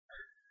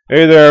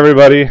Hey there,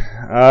 everybody.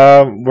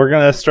 We're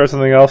gonna start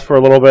something else for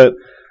a little bit.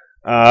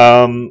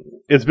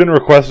 It's been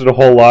requested a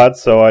whole lot,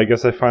 so I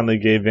guess I finally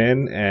gave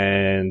in.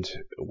 And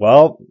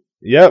well,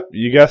 yep,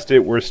 you guessed it.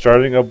 We're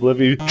starting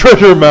Oblivion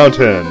Treasure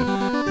Mountain.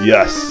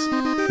 Yes,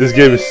 this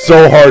game is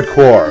so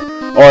hardcore.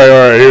 All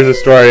right. Here's the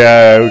story.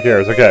 Yeah, who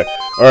cares? Okay.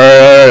 All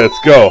right. Let's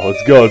go.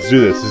 Let's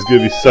do this. This is gonna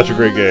be such a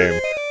great game.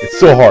 It's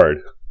so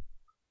hard.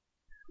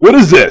 What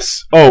is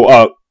this?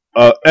 Oh,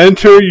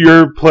 enter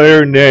your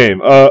player name.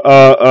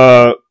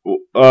 No.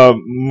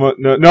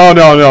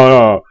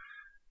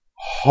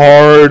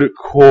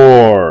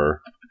 Hardcore.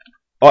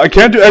 Oh, I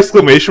can't do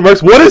exclamation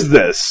marks? What is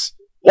this?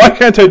 Why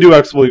can't I do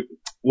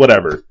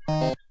whatever.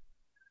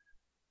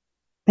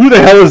 Who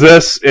the hell is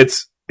this?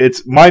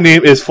 My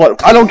name is Flutter.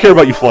 I don't care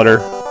about you, Flutter.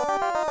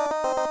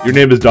 Your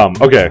name is dumb.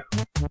 Okay.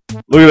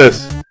 Look at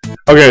this.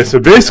 Okay, so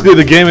basically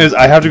the game is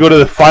I have to go to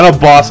the final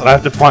boss and I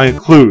have to find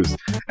clues.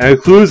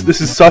 And clues, this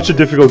is such a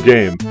difficult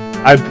game.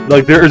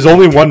 There is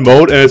only one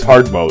mode and it's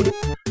hard mode.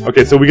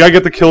 Okay, so we gotta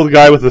get to kill the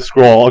guy with the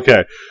scroll.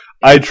 Okay.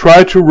 I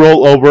tried to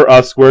roll over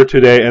a square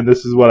today and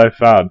this is what I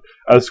found.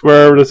 A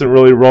square doesn't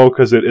really roll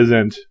because it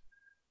isn't,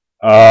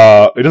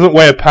 it doesn't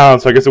weigh a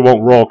pound, so I guess it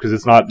won't roll because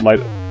it's not light.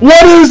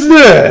 What is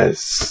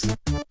this?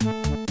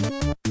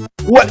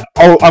 What?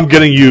 Oh, I'm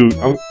getting you.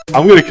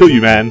 I'm gonna kill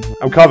you, man.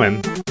 I'm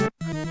coming.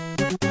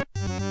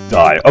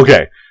 Die.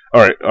 Okay.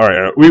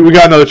 Alright. We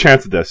got another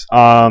chance at this.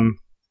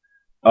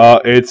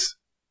 It's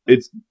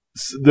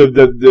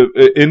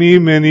the any,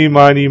 mini,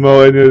 miny,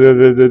 mo. Okay, wait.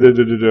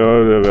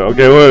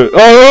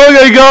 Oh,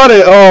 okay, got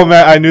it. Oh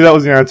man, I knew that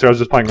was the answer. I was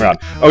just playing around.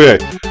 Okay.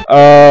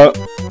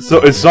 So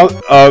it's some.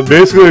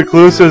 Basically, the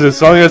clue says it's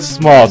something that's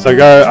small. So I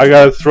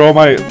gotta throw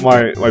my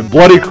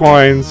bloody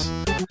coins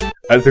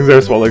at things that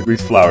are small, like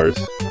these flowers.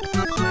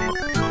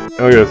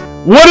 Look at this.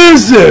 What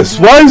is this?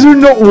 Why is there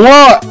no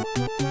what?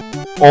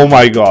 Oh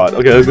my god.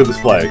 Okay, let's get this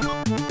flag.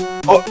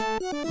 Oh,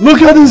 look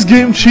how this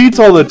game cheats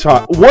all the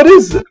time. What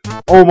is it?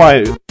 Oh my.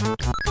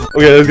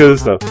 Okay, let's get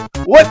this stuff.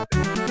 What?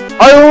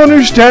 I don't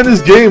understand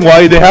this game.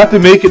 Why they have to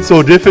make it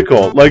so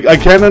difficult? Like I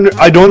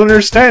don't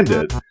understand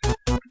it.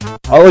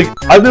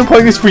 I've been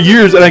playing this for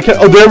years and I can't.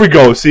 Oh, there we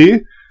go.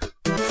 See?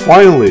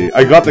 Finally,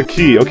 I got the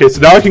key. Okay, so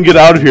now I can get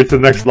out of here to the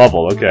next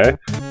level. Okay.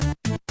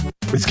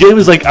 This game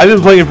is like, I've been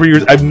playing it for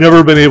years, I've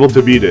never been able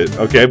to beat it,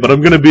 okay? But I'm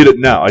gonna beat it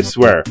now, I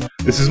swear.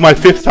 This is my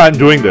 5th time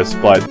doing this,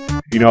 but,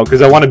 you know,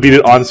 because I want to beat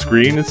it on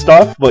screen and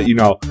stuff, but, you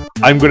know,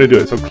 I'm gonna do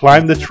it. So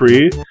climb the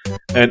tree,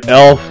 and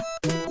elf,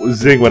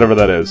 zing, whatever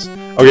that is.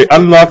 Okay,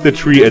 unlock the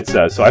tree, it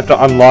says, so I have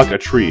to unlock a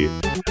tree.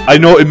 I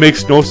know it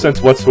makes no sense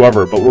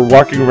whatsoever, but we're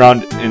walking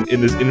around in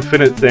this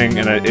infinite thing,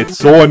 and it's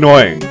so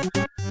annoying.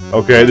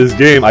 Okay, this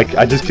game,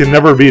 I just can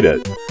never beat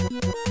it.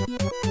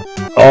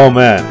 Oh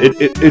man,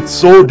 it's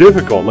so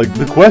difficult. Like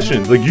the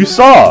questions, like you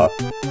saw.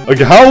 Like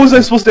how was I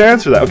supposed to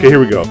answer that? Okay,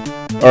 here we go.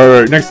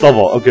 Alright, next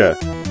level. Okay.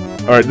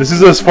 Alright, this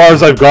is as far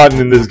as I've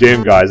gotten in this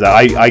game, guys.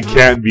 I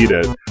can't beat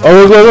it.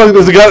 Oh look,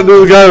 there's a guy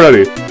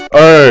already.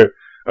 Alright.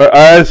 I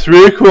have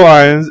 3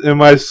 coins in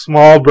my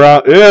small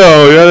brown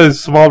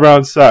this small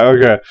brown sack.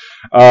 Okay.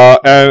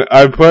 And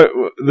I put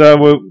them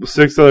with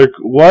 6 other.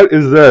 What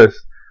is this?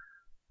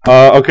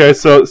 Okay,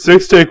 so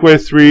 6 take away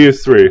 3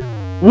 is 3.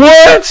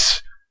 What?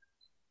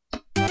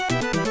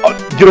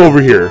 Get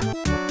over here.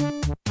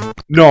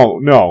 No.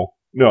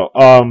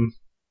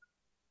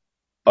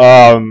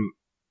 I'll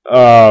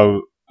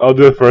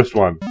do the first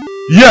one.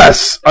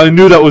 Yes! I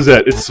knew that was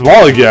it. It's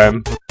small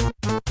again.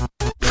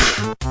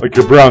 Like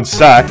a brown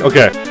sack.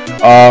 Okay.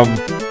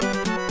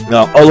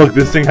 Now, oh look,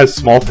 this thing has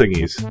small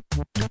thingies.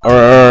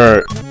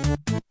 Alright.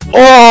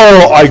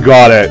 Oh, I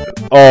got it.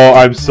 Oh,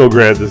 I'm so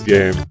great at this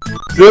game.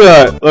 See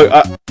that? Look,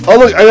 oh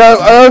look, I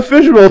got a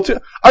fishbowl too.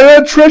 I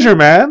got a treasure,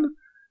 man.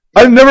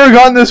 I've never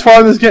gotten this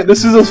far in this game.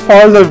 This is as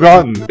far as I've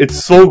gotten.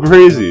 It's so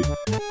crazy.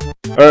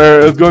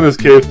 Alright, let's go in this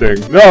cave thing.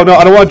 No, I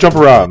don't want to jump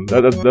around.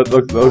 That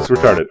looks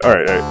retarded.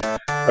 Alright.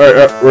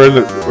 We're in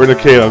the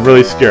cave. I'm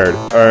really scared.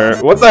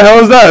 Alright, what the hell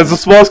is that? It's the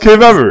smallest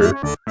cave ever.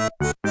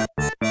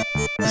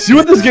 See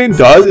what this game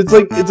does? It's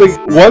like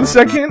 1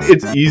 second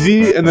it's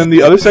easy, and then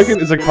the other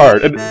second it's like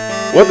hard. And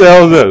what the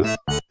hell is this?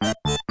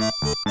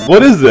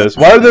 What is this?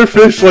 Why are there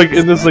fish like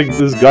in this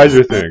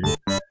geyser thing?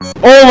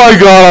 Oh my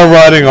god, I'm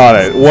riding on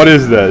it. What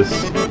is this?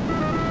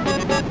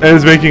 And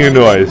it's making a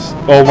noise.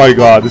 Oh my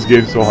god, this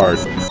game's so hard.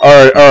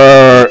 Alright.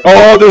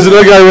 Oh, there's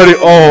another guy ready.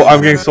 Oh,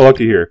 I'm getting so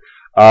lucky here.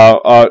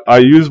 I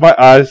use my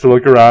eyes to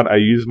look around. I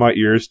use my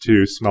ears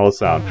to smell a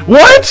sound.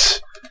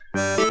 What?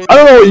 I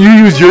don't know what you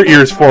use your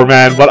ears for,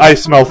 man, but I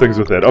smell things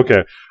with it.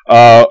 Okay.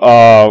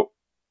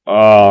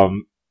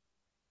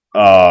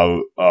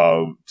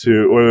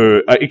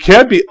 It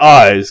can't be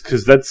eyes,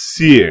 because that's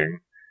seeing.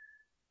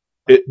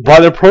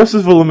 By the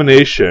process of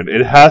elimination,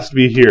 it has to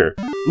be here.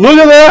 Look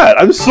at that!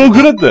 I'm so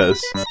good at this!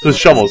 So it's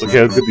shovels.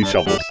 Okay, let's get these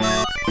shovels.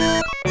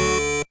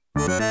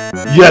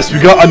 Yes, we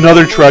got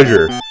another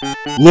treasure.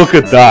 Look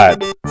at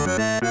that.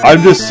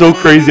 I'm just so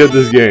crazy at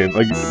this game.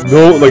 Like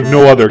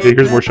no other. Okay,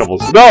 here's more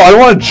shovels. No, I don't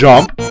want to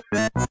jump!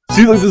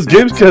 See, like, this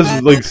game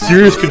has, like,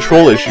 serious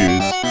control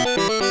issues.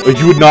 Like,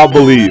 you would not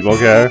believe,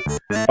 okay?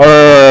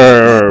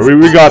 Alright,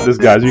 we got this,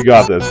 guys. We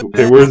got this.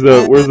 Okay, where's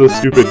the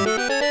stupid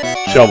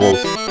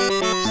shovels?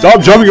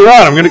 Stop jumping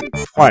around! I'm gonna...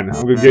 Fine,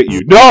 I'm gonna get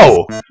you.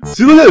 No!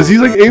 See, look at this. He's,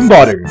 like,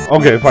 aimbotting.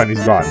 Okay, fine.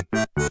 He's gone.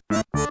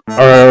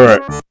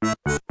 Alright.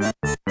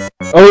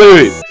 Oh,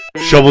 wait.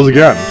 Shovels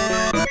again.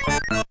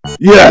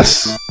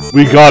 Yes!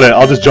 We got it.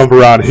 I'll just jump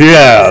around.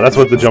 Yeah! That's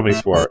what the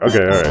jumping's for.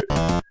 Okay, alright.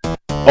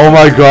 Oh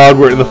my god,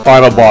 we're in the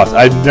final boss.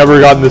 I've never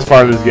gotten this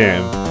far in this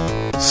game.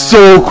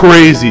 So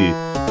crazy!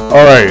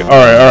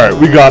 Alright.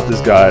 We got this,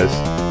 guys.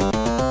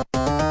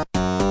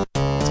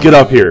 Let's get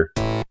up here.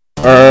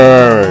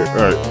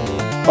 Alright.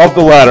 Up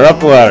the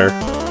ladder.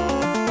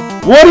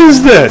 What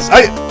is this?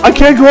 I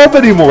can't go up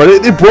anymore.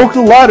 They broke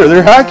the ladder.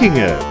 They're hacking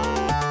it.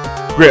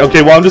 Great,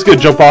 okay, well, I'm just gonna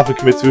jump off and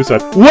commit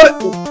suicide.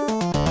 What?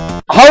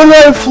 How did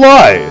I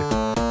fly?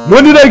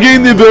 When did I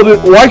gain the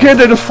ability? Why can't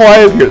I just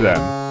fly up here then?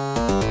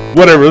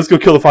 Whatever, let's go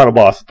kill the final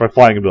boss with my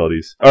flying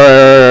abilities.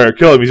 Alright,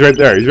 kill him, he's right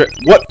there. He's right.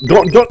 What?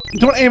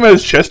 Don't aim at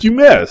his chest, you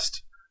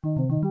missed.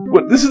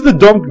 What? This is the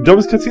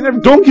dumbest cutscene ever.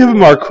 Don't give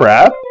him our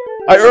crap.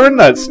 I earned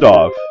that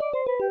stuff.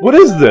 What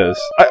is this?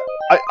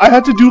 I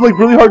had to do like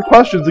really hard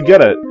questions to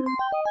get it.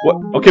 What?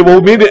 Okay,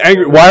 well, we made it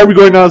angry. Why are we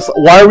going down?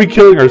 Why are we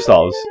killing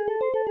ourselves?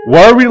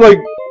 Why are we like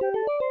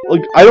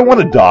I don't want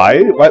to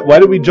die. Why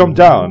did we jump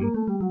down?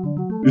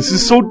 This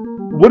is so.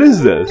 What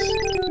is this?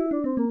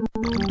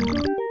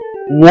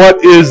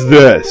 What is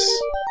this?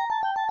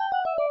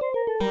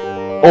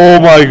 Oh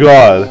my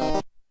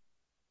god.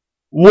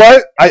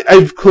 What?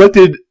 I've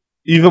collected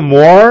even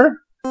more?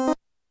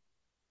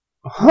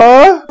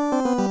 Huh?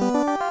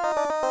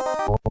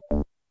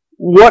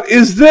 What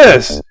is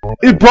this?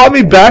 It brought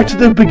me back to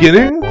the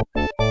beginning?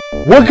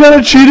 What kind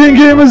of cheating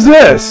game is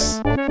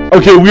this?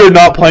 Okay, we are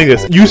not playing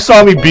this. You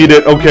saw me beat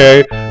it,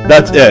 okay?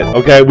 That's it,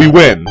 okay? We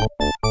win.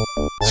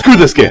 Screw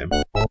this game.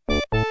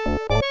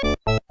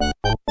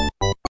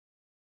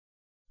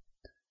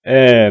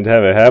 And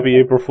have a happy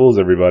April Fool's,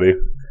 everybody.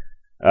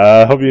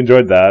 Hope you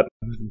enjoyed that.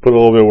 Put a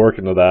little bit of work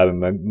into that,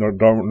 and I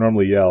don't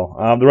normally yell.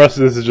 The rest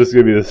of this is just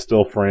going to be the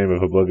still frame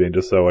of Oblivion,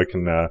 just so I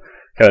can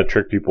kind of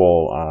trick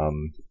people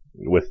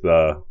with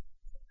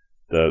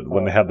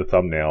when they have the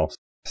thumbnails.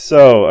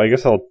 So I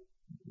guess I'll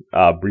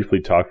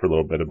briefly talk for a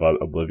little bit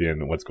about Oblivion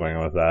and what's going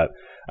on with that.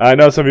 I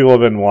know some people have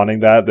been wanting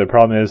that. The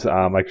problem is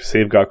my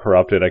save got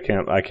corrupted. I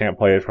can't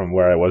play it from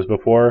where I was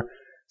before.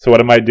 So what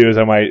I might do is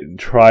I might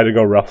try to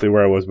go roughly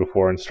where I was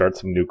before and start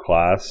some new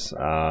class.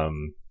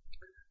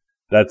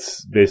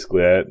 That's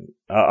basically it.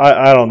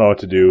 I don't know what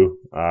to do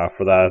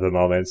for that at the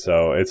moment,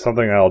 so it's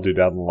something I'll do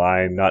down the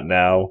line, not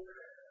now.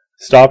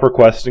 Stop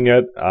requesting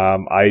it.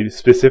 I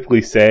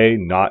specifically say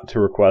not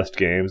to request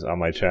games on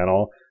my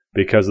channel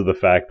because of the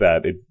fact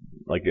that it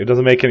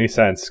doesn't make any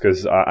sense,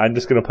 because I'm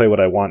just going to play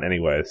what I want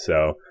anyway,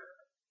 so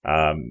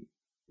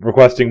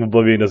requesting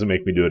Oblivion doesn't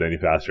make me do it any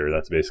faster.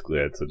 That's basically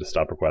it, so just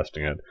stop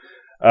requesting it.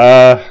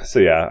 So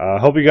yeah, I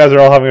hope you guys are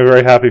all having a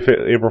very happy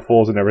April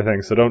Fools and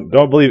everything, so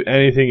don't believe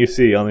anything you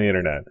see on the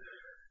internet.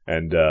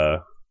 And,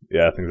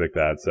 yeah, things like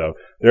that. So,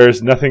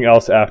 there's nothing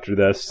else after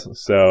this,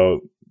 so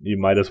you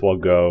might as well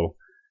go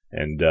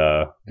and,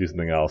 do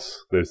something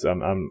else.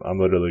 I'm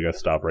literally gonna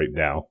stop right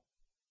now.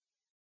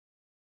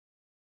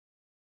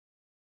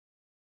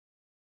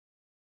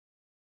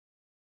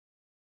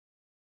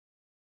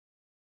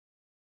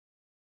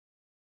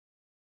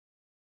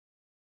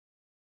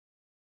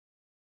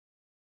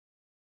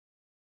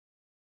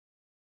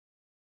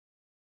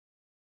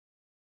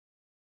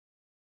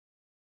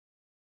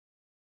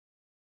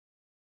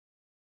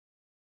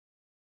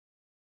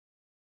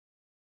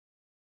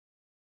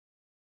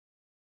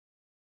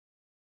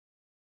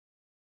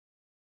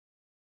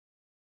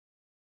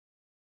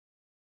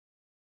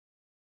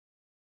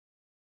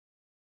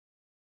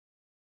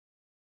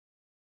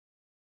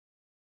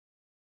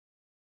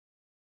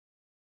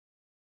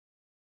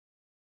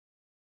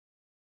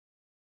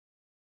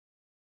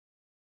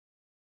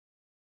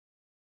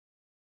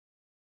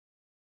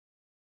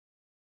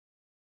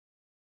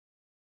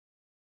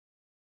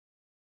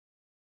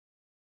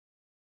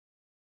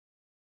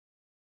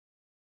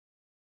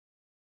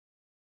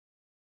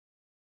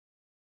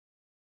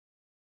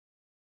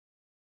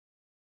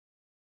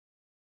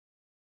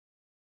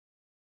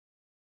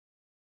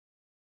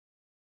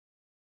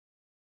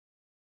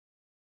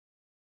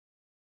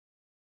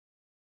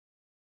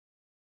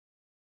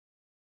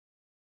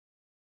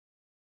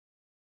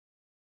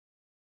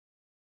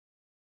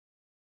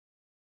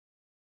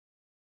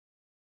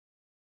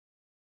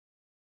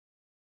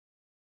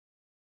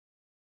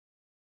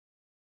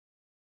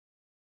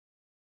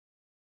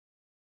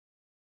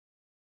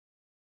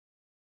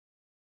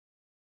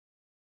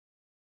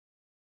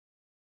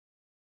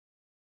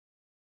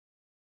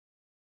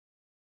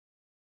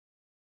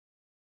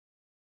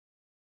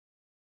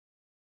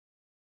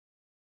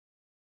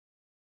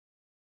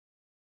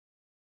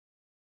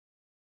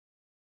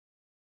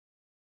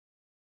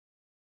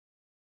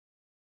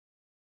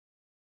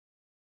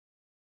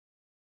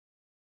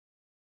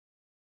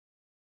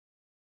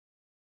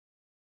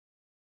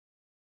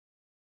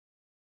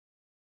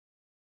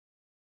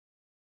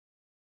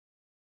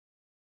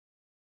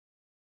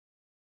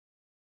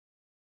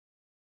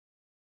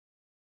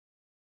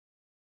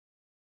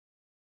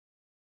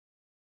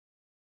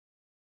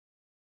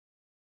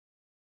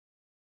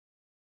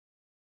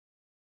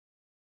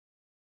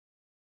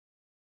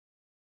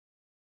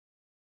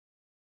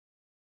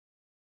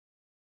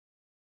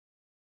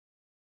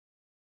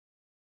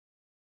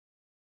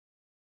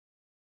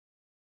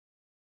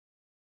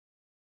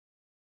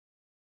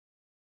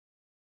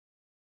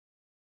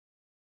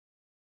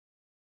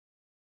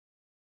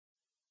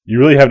 You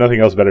really have nothing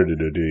else better to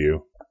do, do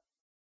you?